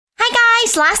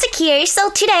guys, Dollastic here. So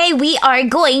today we are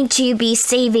going to be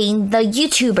saving the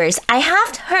YouTubers. I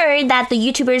have heard that the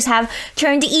YouTubers have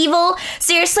turned evil.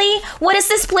 Seriously? What is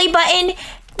this play button?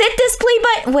 Did this play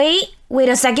button... Wait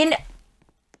a second.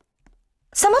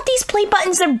 Some of these play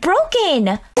buttons are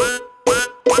broken.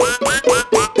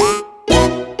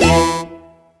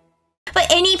 But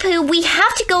anywho, we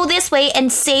have to go this way and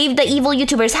save the evil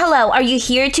YouTubers. Hello, are you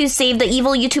here to save the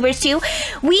evil YouTubers too?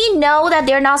 We know that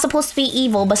they're not supposed to be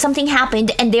evil, but something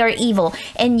happened and they're evil.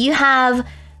 And you have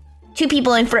two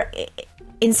people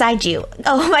inside you.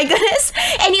 Oh my goodness.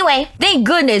 Anyway, thank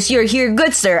goodness you're here,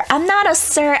 good sir. I'm not a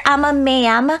sir, I'm a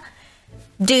ma'am.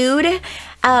 Dude.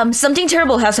 Something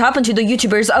terrible has happened to the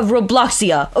YouTubers of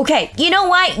Robloxia. Okay, you know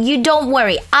what? You don't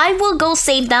worry. I will go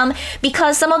save them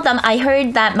because some of them, I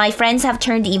heard that my friends have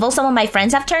turned evil. Some of my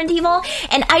friends have turned evil.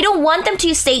 And I don't want them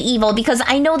to stay evil because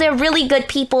I know they're really good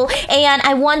people. And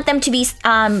I want them to be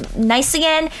nice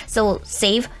again. So,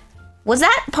 save. Was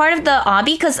that part of the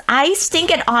obby? Because I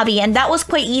stink at obby and that was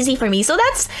quite easy for me. So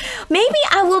that's... Maybe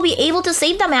I will be able to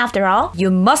save them after all.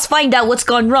 You must find out what's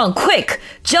gone wrong. Quick!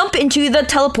 Jump into the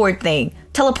teleporter thing.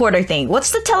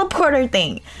 What's the teleporter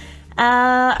thing?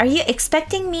 Are you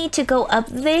expecting me to go up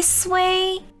this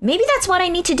way? Maybe that's what I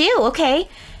need to do. Okay.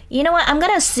 You know what? I'm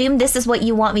gonna assume this is what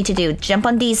you want me to do. Jump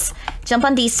on these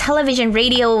television,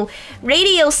 radio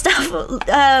stuff,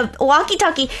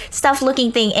 walkie-talkie stuff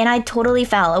looking thing, and I totally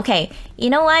fell. Okay. You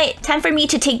know what? Time for me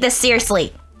to take this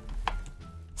seriously.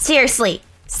 Seriously,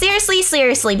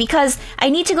 because I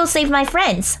need to go save my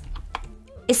friends.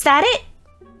 Is that it?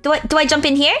 Do I jump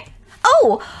in here?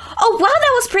 Oh, wow,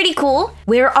 that was pretty cool.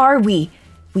 Where are we?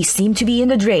 We seem to be in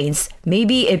the drains.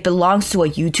 Maybe it belongs to a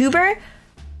YouTuber?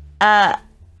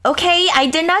 Okay, I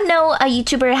did not know a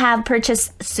YouTuber have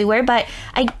purchased sewer, but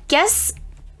I guess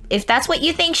if that's what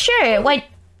you think, sure. Why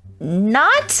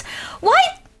not?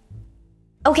 What?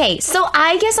 Okay, so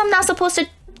I guess I'm not supposed to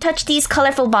touch these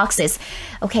colorful boxes.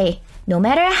 Okay, no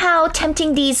matter how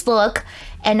tempting these look,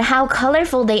 and how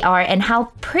colorful they are, and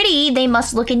how pretty they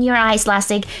must look in your eyes,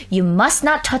 Dollastic, you must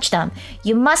not touch them.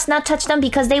 You must not touch them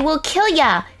because they will kill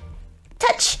ya.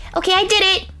 Touch. Okay, I did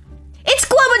it. It's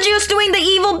Guava Juice doing the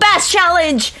evil bass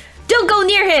challenge. Don't go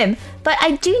near him. But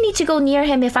I do need to go near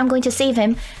him if I'm going to save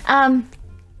him.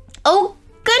 Oh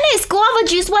goodness, Guava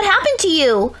Juice, what happened to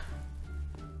you?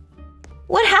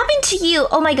 What happened to you?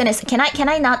 Oh my goodness, can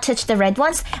I not touch the red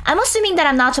ones? I'm assuming that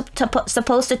I'm not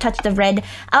supposed to touch the red.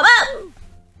 I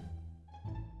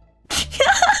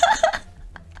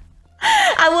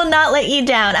will not let you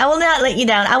down. I will not let you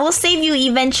down. I will save you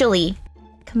eventually.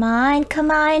 Come on,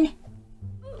 come on.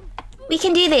 We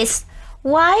can do this.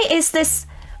 Why is this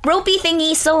ropey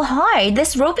thingy so hard?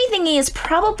 This ropey thingy is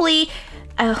probably...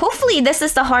 hopefully this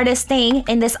is the hardest thing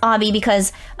in this obby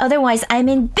because otherwise I'm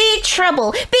in big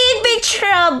trouble. Big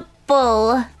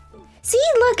trouble. See,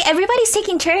 look, everybody's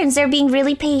taking turns. They're being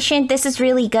really patient. This is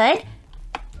really good.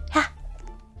 Ha.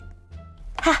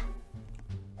 Ha.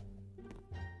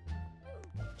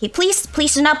 Okay,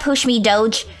 please do not push me,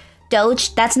 Doge.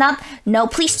 Doge, that's not... No,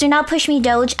 please do not push me,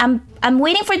 Doge. I'm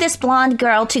waiting for this blonde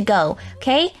girl to go,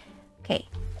 okay? Okay,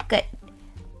 good.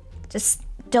 Just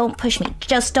don't push me.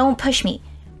 Just don't push me.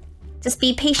 Just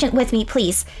be patient with me,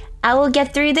 please. I will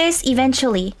get through this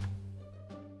eventually.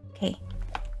 Okay.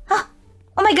 Huh.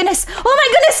 Oh my goodness! Oh my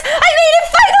goodness! I made it!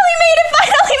 Finally made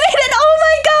it! Oh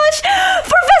my gosh!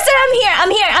 Professor,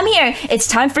 I'm here! It's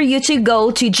time for you to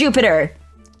go to Jupiter.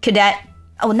 Cadet.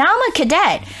 Oh, now I'm a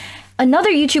cadet.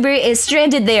 Another YouTuber is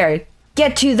stranded there.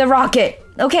 Get to the rocket.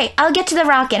 Okay, I'll get to the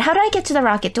rocket. How do I get to the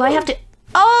rocket? Do I have to...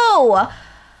 Oh!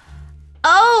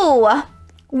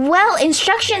 Well,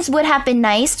 instructions would have been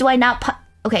nice. Do I not...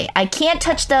 Okay, I can't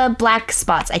touch the black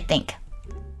spots, I think.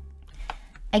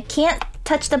 I can't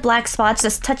touch the black spots.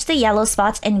 Just touch the yellow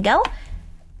spots and go.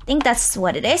 I think that's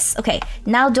what it is. Okay,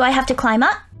 now do I have to climb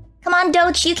up? Come on,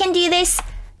 Doge, you can do this.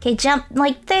 Okay, jump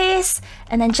like this,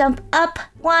 and then jump up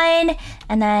one,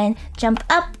 and then jump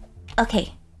up.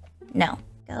 Okay, no.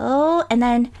 Go, and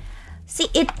then... See,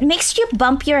 it makes you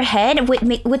bump your head,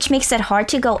 which makes it hard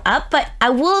to go up, but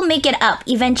I will make it up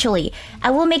eventually.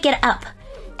 I will make it up.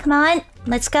 Come on,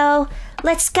 let's go.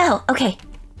 Let's go. Okay,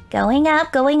 going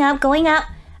up. I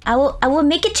will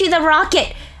make it to the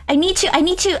rocket. I need to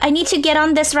get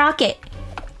on this rocket.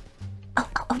 Oh,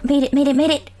 made it.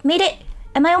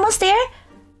 Am I almost there?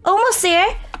 Almost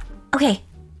there. Okay,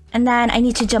 and then I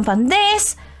need to jump on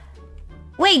this.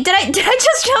 Wait, did I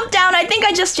just jump down? I think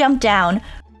I just jumped down.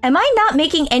 Am I not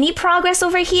making any progress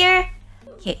over here?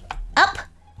 Okay, up.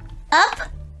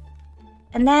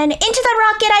 And then into the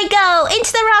rocket I go!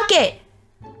 Into the rocket!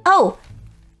 Oh,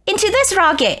 into this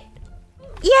rocket!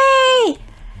 Yay!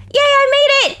 Yay, I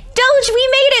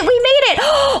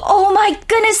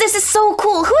is so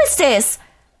cool. Who is this?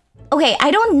 Okay,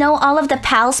 I don't know all of the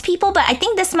pals people, but I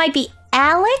think this might be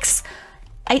Alex.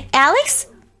 Alex?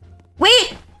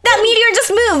 Wait, that meteor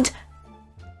just moved.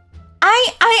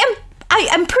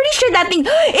 I'm pretty sure that thing,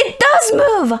 it does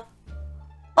move.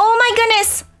 Oh my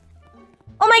goodness.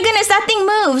 Oh my goodness, that thing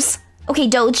moves. Okay,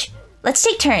 Doge, let's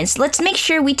take turns. Let's make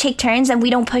sure we take turns and we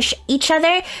don't push each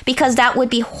other because that would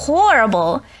be horrible.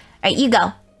 All right, you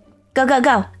go. Go, go,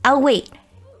 go. I'll wait.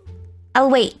 I'll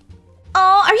wait.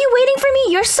 Oh, are you waiting for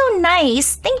me? You're so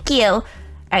nice. Thank you. All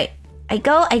right, I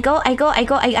go.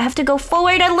 I have to go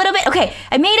forward a little bit. Okay,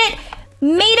 I made it.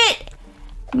 Made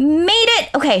it.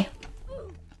 Okay.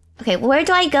 Okay, where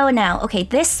do I go now? Okay,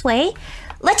 this way.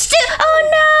 Let's do...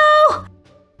 Oh, no!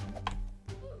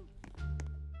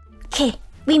 Okay,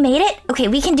 we made it. Okay,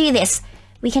 we can do this.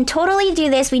 We can totally do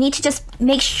this. We need to just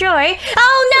make sure...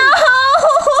 Oh, no!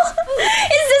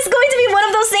 Is this going to be one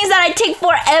of those things that I take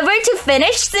forever to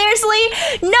finish? Seriously?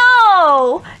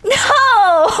 No!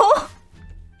 No!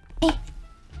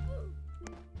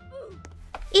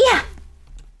 Yeah!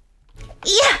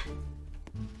 Yeah!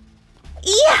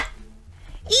 Yeah!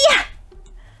 Yeah! Yeah!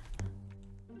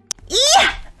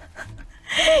 Yeah!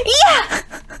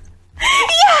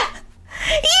 Yeah!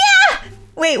 Yeah!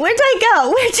 Wait, where do I go?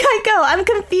 Where do I go? I'm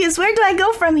confused. Where do I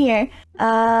go from here?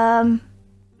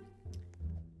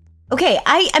 Okay,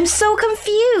 I'm so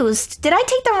confused. Did I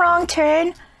take the wrong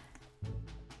turn?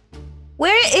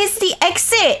 Where is the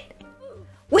exit?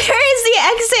 Where is the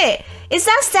exit? Is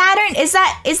that Saturn? Is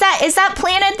that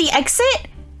planet the exit?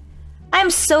 I'm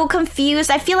so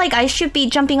confused. I feel like I should be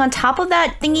jumping on top of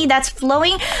that thingy that's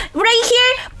flowing right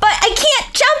here, but I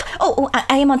can't jump. Oh,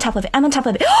 I am on top of it. I'm on top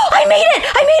of it. Oh, I made it!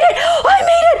 I made it! Oh, I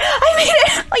made it! I made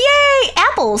it! Oh, yay!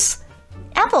 Apples.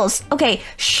 Apples. Okay,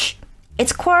 shh.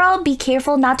 It's Coral. Be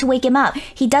careful not to wake him up.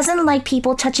 He doesn't like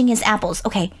people touching his apples.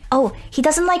 Okay. Oh, he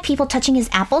doesn't like people touching his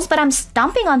apples, but I'm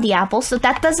stomping on the apples, so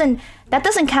that doesn't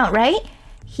count, right?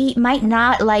 He might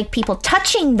not like people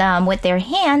touching them with their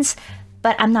hands,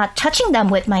 but I'm not touching them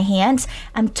with my hands.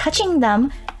 I'm touching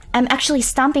them. I'm actually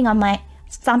stomping on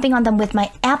them with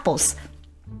my apples.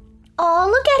 Oh,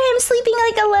 look at him sleeping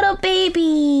like a little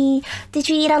baby. Did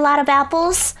you eat a lot of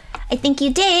apples? I think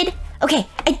you did. Okay,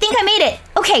 I think I made it.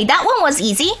 Okay, that one was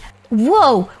easy.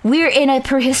 Whoa, we're in a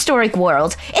prehistoric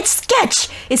world. It's Sketch.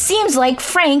 It seems like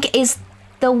Frank is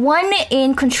the one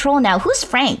in control now. Who's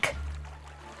Frank?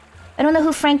 I don't know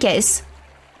who Frank is,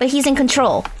 but he's in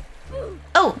control.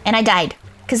 Oh, and I died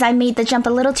because I made the jump a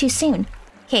little too soon.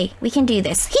 Okay, we can do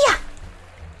this. Here!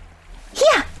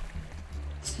 Here!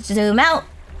 Zoom out.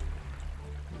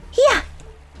 Here!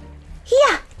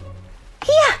 Here!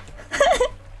 Here!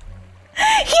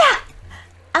 Here!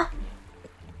 Oh,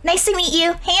 nice to meet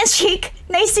you. Handshake.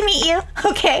 Nice to meet you.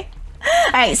 Okay.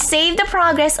 Alright, save the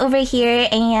progress over here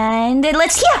and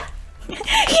let's... Here!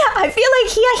 Yeah, I feel like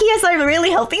Hias are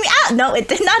really helping me. Ah, no, it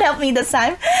did not help me this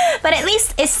time. But at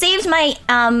least it saved my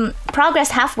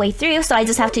progress halfway through, so I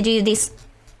just have to do this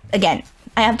again.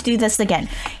 I have to do this again.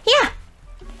 Yeah.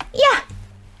 Yeah.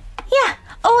 Yeah.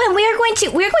 Oh, and we're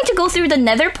going to go through the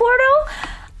Nether portal.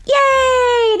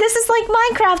 Yay! This is like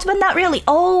Minecraft, but not really.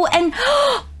 Oh, and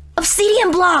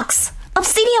obsidian blocks.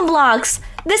 Obsidian blocks.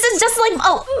 This is just like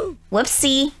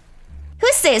whoopsie.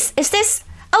 Who's this? Is this...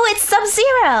 Oh, it's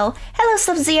Sub-Zero. Hello,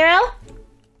 Sub-Zero.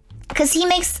 Because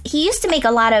he used to make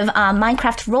a lot of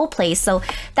Minecraft roleplays, so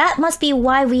that must be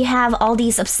why we have all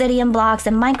these obsidian blocks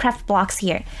and Minecraft blocks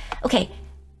here. Okay,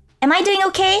 am I doing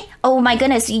okay? Oh my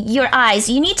goodness, your eyes.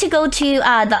 You need to go to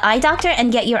the eye doctor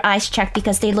and get your eyes checked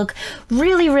because they look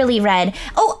really, really red.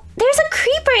 Oh, there's a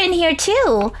creeper in here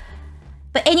too.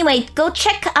 But anyway, go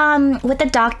check with the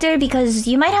doctor because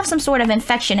you might have some sort of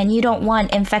infection and you don't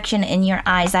want infection in your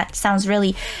eyes. That sounds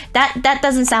really... That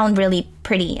doesn't sound really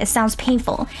pretty. It sounds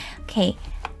painful. Okay.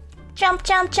 Jump,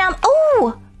 jump, jump.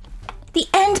 Oh! The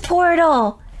end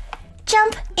portal.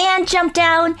 Jump and jump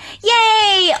down.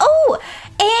 Yay! Oh!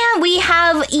 And we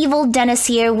have evil Dennis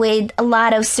here with a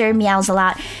lot of Sir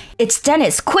Meows-a-Lot. It's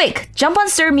Dennis. Quick! Jump on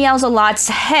Sir Meows-a-Lot's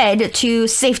head to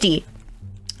safety.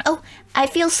 Oh, I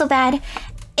feel so bad.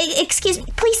 Excuse me,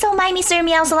 please don't mind me, Sir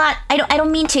Meows-a-Lot. I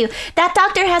don't mean to. That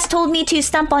doctor has told me to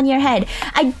stomp on your head.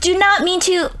 I do not mean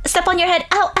to step on your head.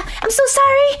 Ow, I'm so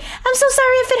sorry. I'm so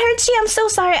sorry if it hurts you. I'm so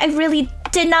sorry. I really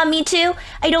did not mean to.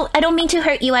 I don't mean to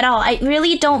hurt you at all. I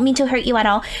really don't mean to hurt you at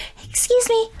all. Excuse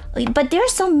me, but there are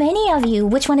so many of you.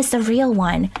 Which one is the real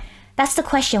one? That's the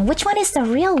question. Which one is the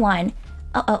real one?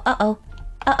 Uh-oh, uh-oh,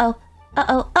 uh-oh,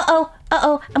 uh-oh, uh-oh,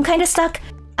 uh-oh. I'm kind of stuck.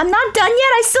 I'm not done yet.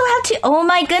 I still have to... Oh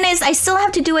my goodness. I still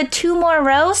have to do it 2 more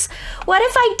rows. What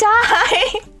if I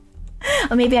die?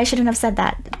 Or maybe I shouldn't have said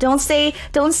that. Don't say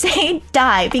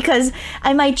die, because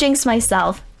I might jinx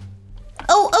myself.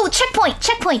 Oh,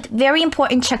 checkpoint. Very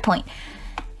important checkpoint.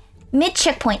 Mid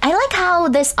checkpoint. I like how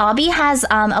this obby has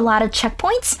a lot of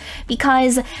checkpoints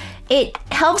because it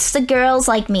helps the girls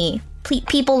like me,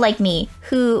 people like me,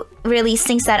 who really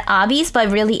stinks at obbies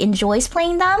but really enjoys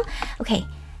playing them. Okay,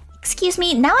 excuse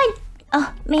me. Now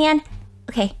oh man.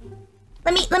 Okay,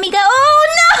 let me go. Oh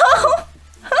no!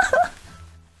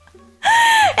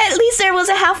 At least there was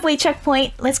a halfway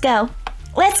checkpoint. Let's go.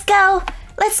 Let's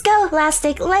go,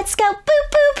 Elastic. Let's go.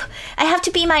 Boop boop. I have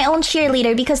to be my own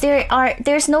cheerleader because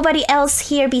there's nobody else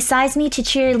here besides me to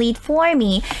cheerlead for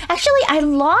me. Actually, I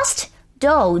lost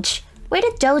Doge. Where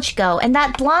did Doge go? And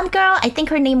that blonde girl, I think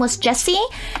her name was Jessie.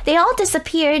 They all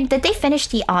disappeared. Did they finish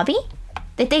the obby?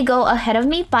 Did they go ahead of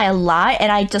me by a lot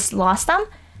and I just lost them?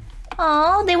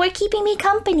 Oh, they were keeping me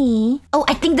company. Oh,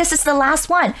 I think this is the last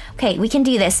one. Okay, we can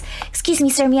do this. Excuse me,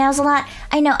 Sir Meowsalot.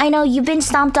 I know you've been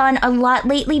stomped on a lot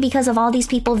lately because of all these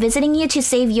people visiting you to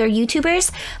save your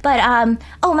YouTubers. But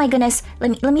oh my goodness,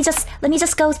 let me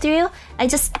just go through. I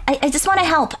just want to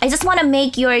help. I just want to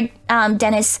make your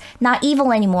Dennis not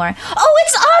evil anymore. Oh,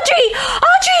 it's Audrey!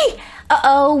 Audrey!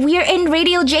 Uh-oh, we're in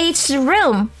Radio JH's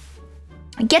room.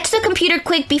 Get to the computer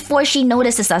quick before she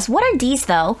notices us. What are these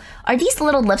though? Are these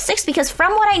little lipsticks? Because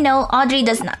from what I know, Audrey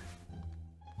does not.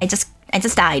 I just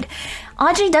died.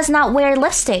 Audrey does not wear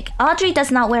lipstick. Audrey does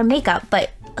not wear makeup,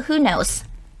 but who knows?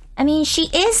 I mean, she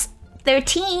is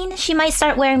 13. She might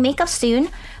start wearing makeup soon.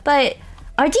 But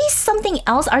are these something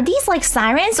else? Are these like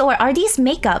sirens or are these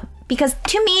makeup? Because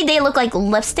to me, they look like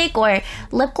lipstick or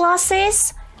lip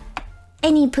glosses.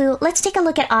 Anywho, let's take a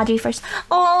look at Audrey first.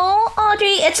 Oh,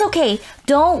 Audrey, it's okay.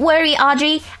 Don't worry,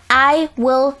 Audrey. I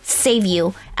will save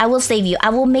you. I will save you. I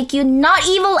will make you not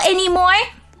evil anymore.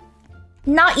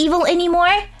 Not evil anymore.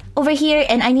 Over here,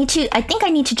 and I think I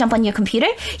need to jump on your computer.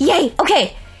 Yay,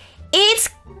 okay. It's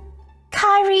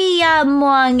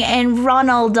Kariamong and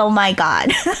Ronald, oh my god.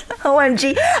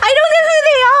 OMG. I don't know who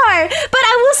they are, but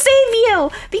I will save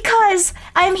you because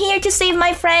I'm here to save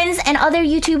my friends and other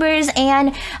YouTubers,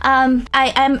 and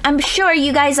I'm sure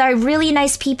you guys are really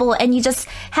nice people and you just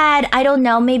had, I don't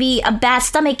know, maybe a bad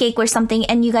stomach ache or something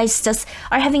and you guys just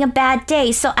are having a bad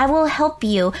day, so I will help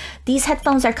you. These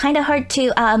headphones are kind of hard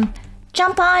to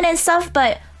jump on and stuff,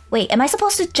 but wait, am I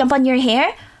supposed to jump on your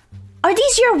hair? Are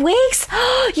these your wigs?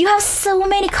 You have so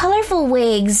many colorful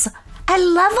wigs. I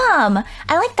love them.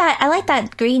 I like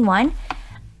that green one.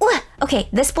 Ooh, okay,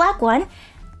 this black one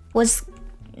was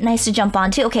nice to jump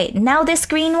onto. Okay, now this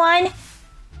green one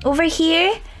over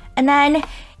here, and then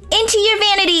into your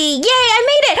vanity. Yay, I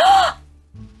made it.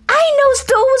 I know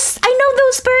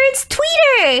those birds.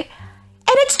 Tweeter.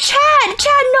 And it's Chad!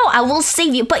 Chad, no, I will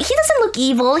save you. But he doesn't look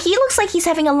evil. He looks like he's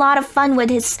having a lot of fun with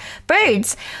his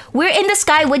birds. We're in the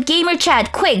sky with Gamer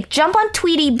Chad. Quick, jump on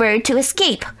Tweety Bird to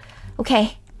escape.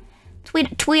 Okay.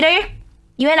 Tweeter,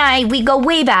 you and I, we go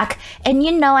way back. And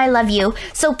you know I love you.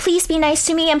 So please be nice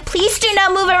to me and please do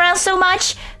not move around so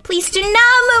much. Please do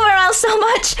not move around so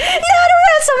much. Not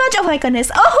around so much. Oh my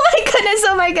goodness. Oh my goodness.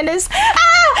 Oh my goodness.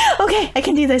 Ah! Okay, I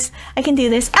can do this. I can do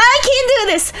this. I can do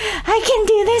this. I can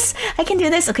do this. I can do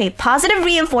this. Okay, positive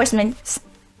reinforcements.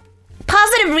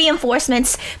 Positive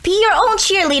reinforcements. Be your own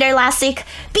cheerleader, Elastic.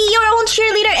 Be your own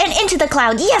cheerleader and into the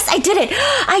cloud. Yes, I did it.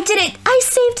 I did it. I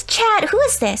saved Chad. Who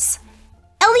is this?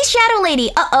 Ellie Shadow Lady.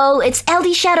 Uh-oh, it's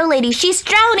Ellie Shadow Lady. She's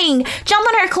drowning. Jump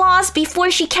on her claws before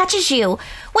she catches you.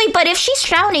 Wait, but if she's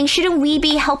drowning, shouldn't we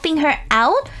be helping her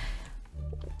out?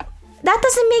 That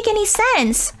doesn't make any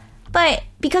sense. But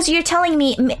because you're telling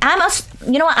me, you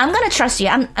know what? I'm gonna trust you.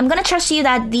 I'm gonna trust you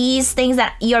that these things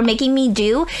that you're making me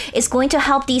do is going to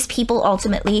help these people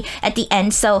ultimately at the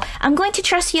end. So I'm going to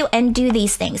trust you and do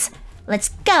these things. Let's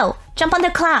go. Jump on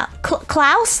the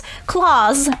claws.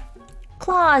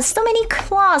 Claws. So many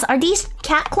claws. Are these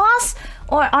cat claws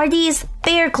or are these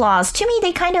bear claws? To me,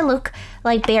 they kind of look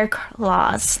like bear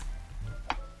claws.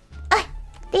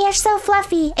 They are so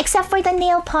fluffy, except for the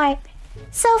nail part.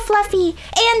 So fluffy.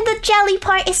 And the jelly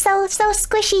part is so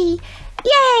squishy.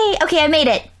 Yay! Okay, I made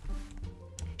it.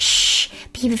 Shh.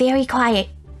 Be very quiet.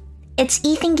 It's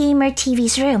Ethan Gamer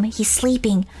TV's room. He's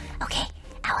sleeping. Okay,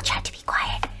 I will try to be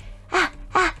quiet.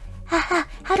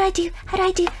 How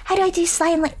do I do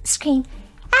silent scream?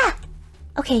 Ah!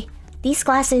 Okay, these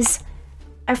glasses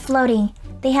are floating.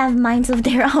 They have minds of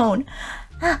their own.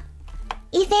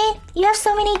 Ethan, you have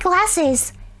so many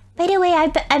glasses. By the way,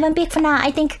 I'm a big fan.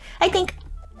 I think.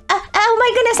 Oh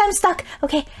my goodness, I'm stuck.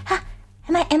 Okay.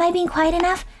 Am I being quiet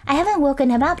enough? I haven't woken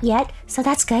him up yet, so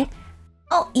that's good.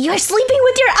 Oh, you're sleeping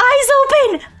with your eyes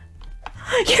open.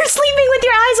 You're sleeping with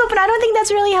your eyes open. I don't think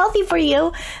that's really healthy for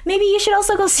you. Maybe you should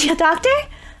also go see a doctor?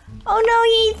 Oh no,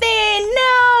 Ethan.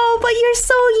 No, but you're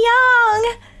so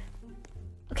young.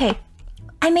 Okay.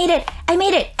 I made it. I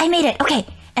made it. I made it. Okay.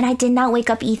 And I did not wake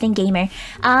up Ethan Gamer.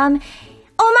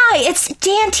 Oh my, it's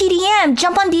Dan TDM.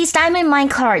 Jump on these diamond mine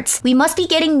carts. We must be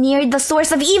getting near the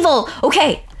source of evil.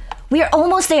 Okay. We are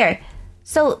almost there.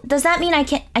 So does that mean I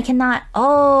cannot?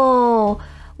 Oh,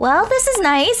 well, this is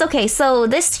nice. Okay, so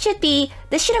this shouldn't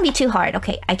be too hard.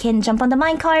 Okay, I can jump on the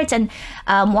minecarts and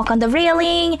walk on the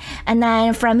railing, and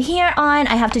then from here on,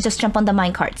 I have to just jump on the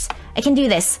minecarts. I can do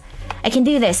this. I can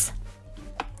do this.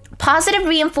 Positive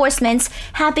reinforcements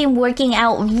have been working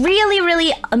out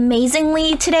really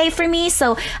amazingly today for me,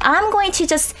 so I'm going to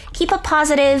just keep a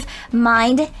positive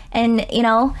mind and, you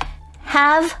know,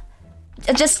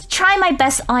 just try my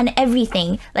best on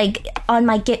everything, like on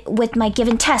with my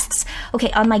given tests.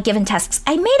 Okay, on my given tests.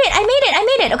 I made it, I made it, I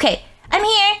made it. Okay, I'm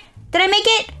here. Did I make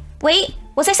it? Wait,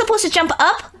 was I supposed to jump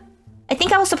up? I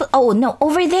think I was supposed, oh no,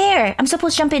 over there. I'm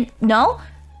supposed to jump in, no?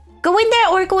 Go in there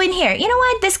or go in here. You know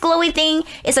what? This glowy thing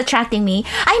is attracting me.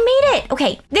 I made it.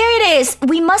 Okay, there it is.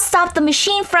 We must stop the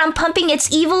machine from pumping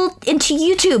its evil into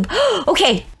YouTube.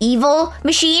 Okay, evil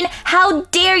machine, how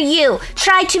dare you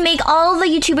try to make all the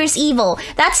YouTubers evil?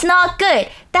 That's not good.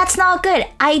 That's not good.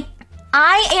 I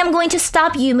am going to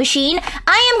stop you, machine.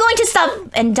 I am going to stop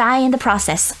and die in the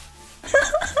process.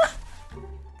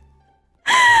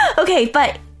 Okay,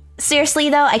 but seriously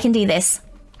though, I can do this.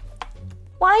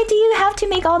 Why do you have to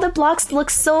make all the blocks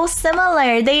look so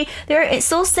similar? They're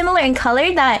so similar in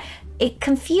color that it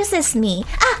confuses me.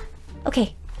 Ah,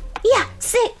 okay. Yeah,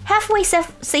 halfway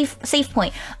safe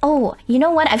point. Oh, you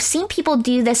know what? I've seen people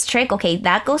do this trick. Okay,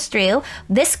 that goes through.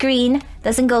 This green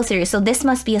doesn't go through, so this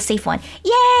must be a safe one.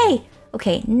 Yay!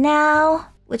 Okay, now,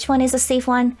 which one is a safe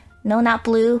one? No, not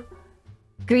blue.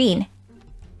 Green.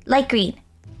 Light green.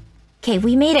 Okay,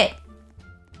 we made it.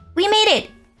 We made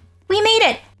it. We made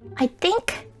it. I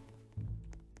think...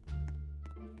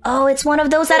 Oh, it's one of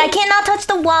those that I cannot touch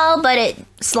the wall, but it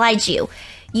slides you.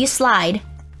 You slide.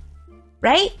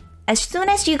 Right? As soon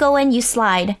as you go in, you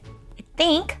slide. I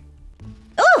think.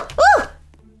 Ooh! Ooh!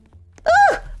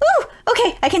 Ooh! Ooh!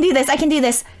 Okay, I can do this. I can do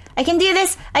this. I can do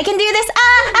this. I can do this.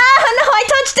 Ah! Ah! No, I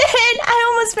touched it! I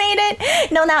almost made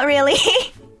it. No, not really.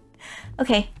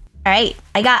 Okay. Alright,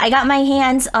 I got my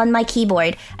hands on my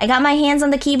keyboard. I got my hands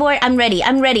on the keyboard. I'm ready.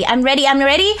 I'm ready. I'm ready. I'm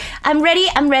ready. I'm ready.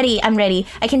 I'm ready. I'm ready.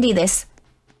 I can do this.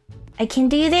 I can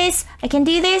do this. I can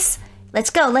do this.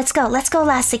 Let's go. Let's go. Let's go,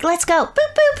 Dollastic. Let's go.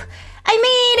 Boop, boop. I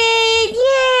made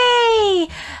it.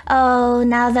 Yay. Oh,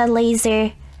 now the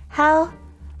laser. How?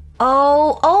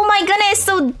 Oh my goodness.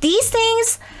 So these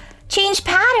things change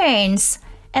patterns.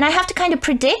 And I have to kind of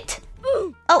predict?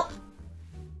 Oh,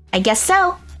 I guess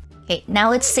so. Okay,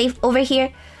 now it's safe over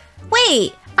here.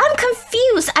 Wait, I'm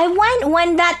confused. I went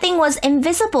when that thing was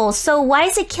invisible, so why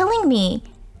is it killing me?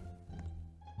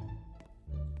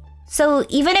 So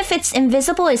even if it's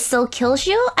invisible, it still kills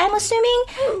you, I'm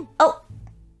assuming? Oh,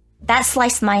 that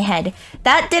sliced my head.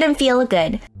 That didn't feel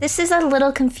good. This is a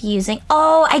little confusing.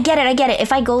 Oh, I get it, I get it.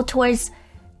 If I go towards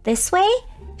this way,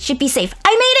 should be safe.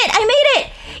 I made it, I made it!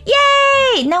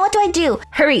 Yay! Now what do I do?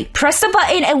 Hurry, press the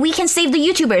button and we can save the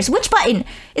YouTubers. Which button?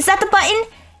 Is that the button?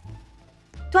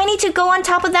 Do I need to go on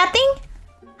top of that thing?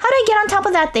 How do I get on top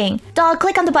of that thing? Dog,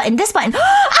 click on the button. This button.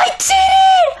 I did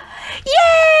it!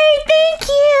 Yay! Thank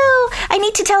you! I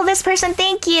need to tell this person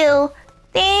thank you.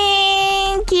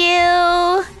 Thank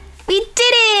you. We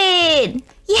did it!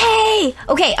 Yay!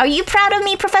 Okay, are you proud of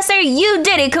me, Professor? You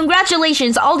did it!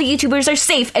 Congratulations! All the YouTubers are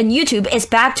safe and YouTube is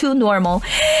back to normal.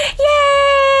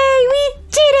 Yay! We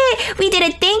did it! We did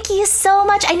it! Thank you so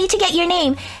much. I need to get your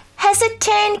name.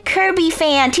 Hesitant Kirby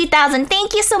Fan 2000.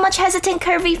 Thank you so much, Hesitant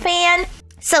Kirby Fan.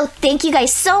 So thank you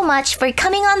guys so much for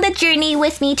coming on the journey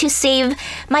with me to save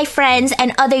my friends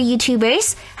and other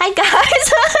YouTubers. Hi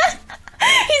guys!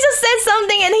 He just said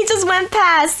something and he just went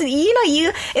past. You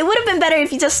know, it would have been better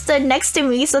if you just stood next to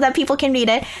me so that people can read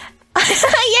it. Yay!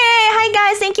 Hi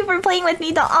guys, thank you for playing with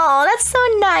me. Oh, that's so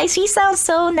nice. He sounds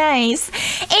so nice.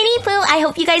 Anywho, I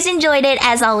hope you guys enjoyed it.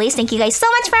 As always, thank you guys so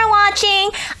much for watching.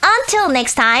 Until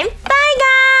next time, bye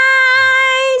guys!